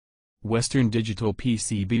Western Digital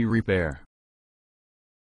PCB Repair.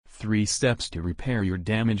 3 steps to repair your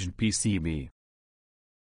damaged PCB.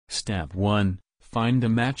 Step 1. Find the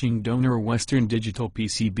matching donor Western Digital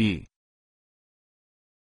PCB.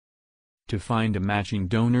 To find a matching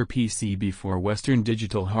donor PCB for Western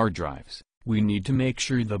Digital hard drives, we need to make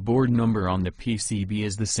sure the board number on the PCB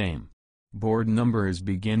is the same. Board numbers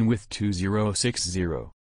begin with 2060.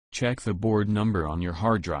 Check the board number on your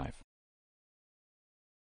hard drive.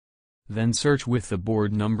 Then search with the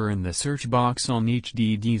board number in the search box on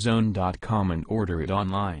hddzone.com and order it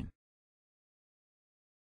online.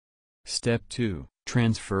 Step 2.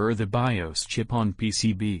 Transfer the BIOS chip on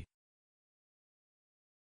PCB.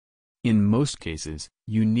 In most cases,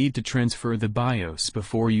 you need to transfer the BIOS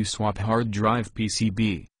before you swap hard drive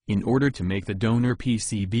PCB, in order to make the donor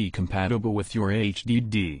PCB compatible with your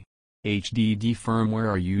HDD. HDD firmware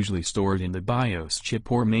are usually stored in the BIOS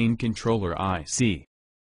chip or main controller IC.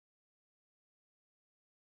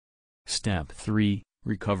 Step 3.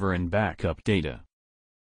 Recover and backup data.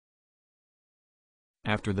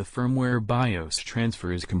 After the firmware BIOS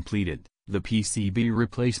transfer is completed, the PCB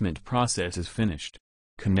replacement process is finished.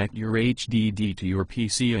 Connect your HDD to your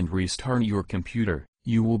PC and restart your computer.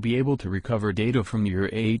 You will be able to recover data from your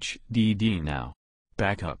HDD now.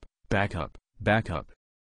 Backup, backup, backup.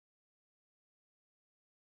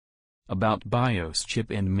 About BIOS chip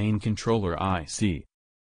and main controller IC.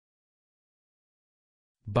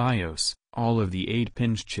 BIOS, all of the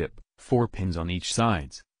 8-pins chip, 4 pins on each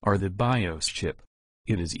sides, are the BIOS chip.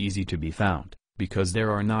 It is easy to be found, because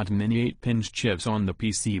there are not many 8-pins chips on the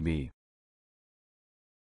PCB.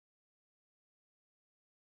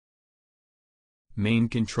 Main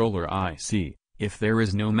controller IC. If there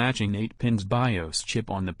is no matching 8-pins BIOS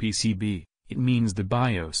chip on the PCB, it means the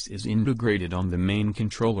BIOS is integrated on the main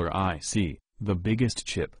controller IC, the biggest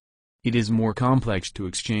chip. It is more complex to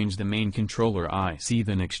exchange the main controller IC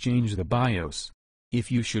than exchange the BIOS.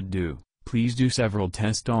 If you should do, please do several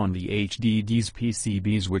tests on the HDD's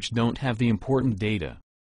PCBs which don't have the important data.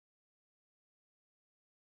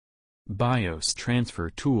 BIOS transfer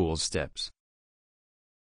tools steps.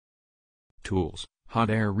 Tools, hot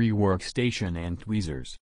air rework station and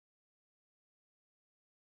tweezers.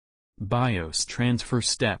 BIOS transfer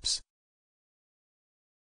steps.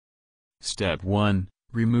 Step 1.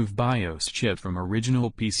 Remove BIOS chip from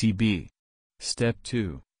original PCB. Step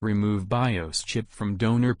 2. Remove BIOS chip from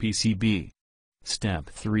donor PCB. Step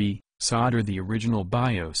 3. Solder the original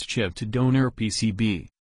BIOS chip to donor PCB.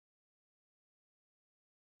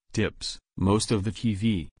 Tips. Most of the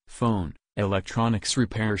TV, phone, electronics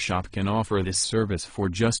repair shop can offer this service for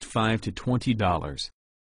just $5 to $20.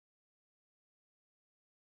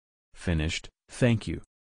 Finished. Thank you.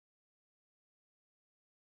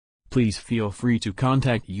 Please feel free to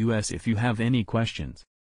contact us if you have any questions.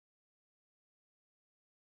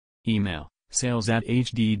 Email,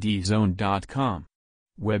 sales@hddzone.com.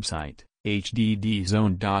 Website,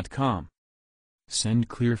 hddzone.com. Send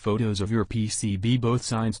clear photos of your PCB both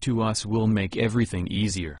sides to us. Will make everything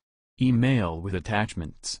easier. Email with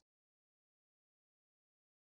attachments.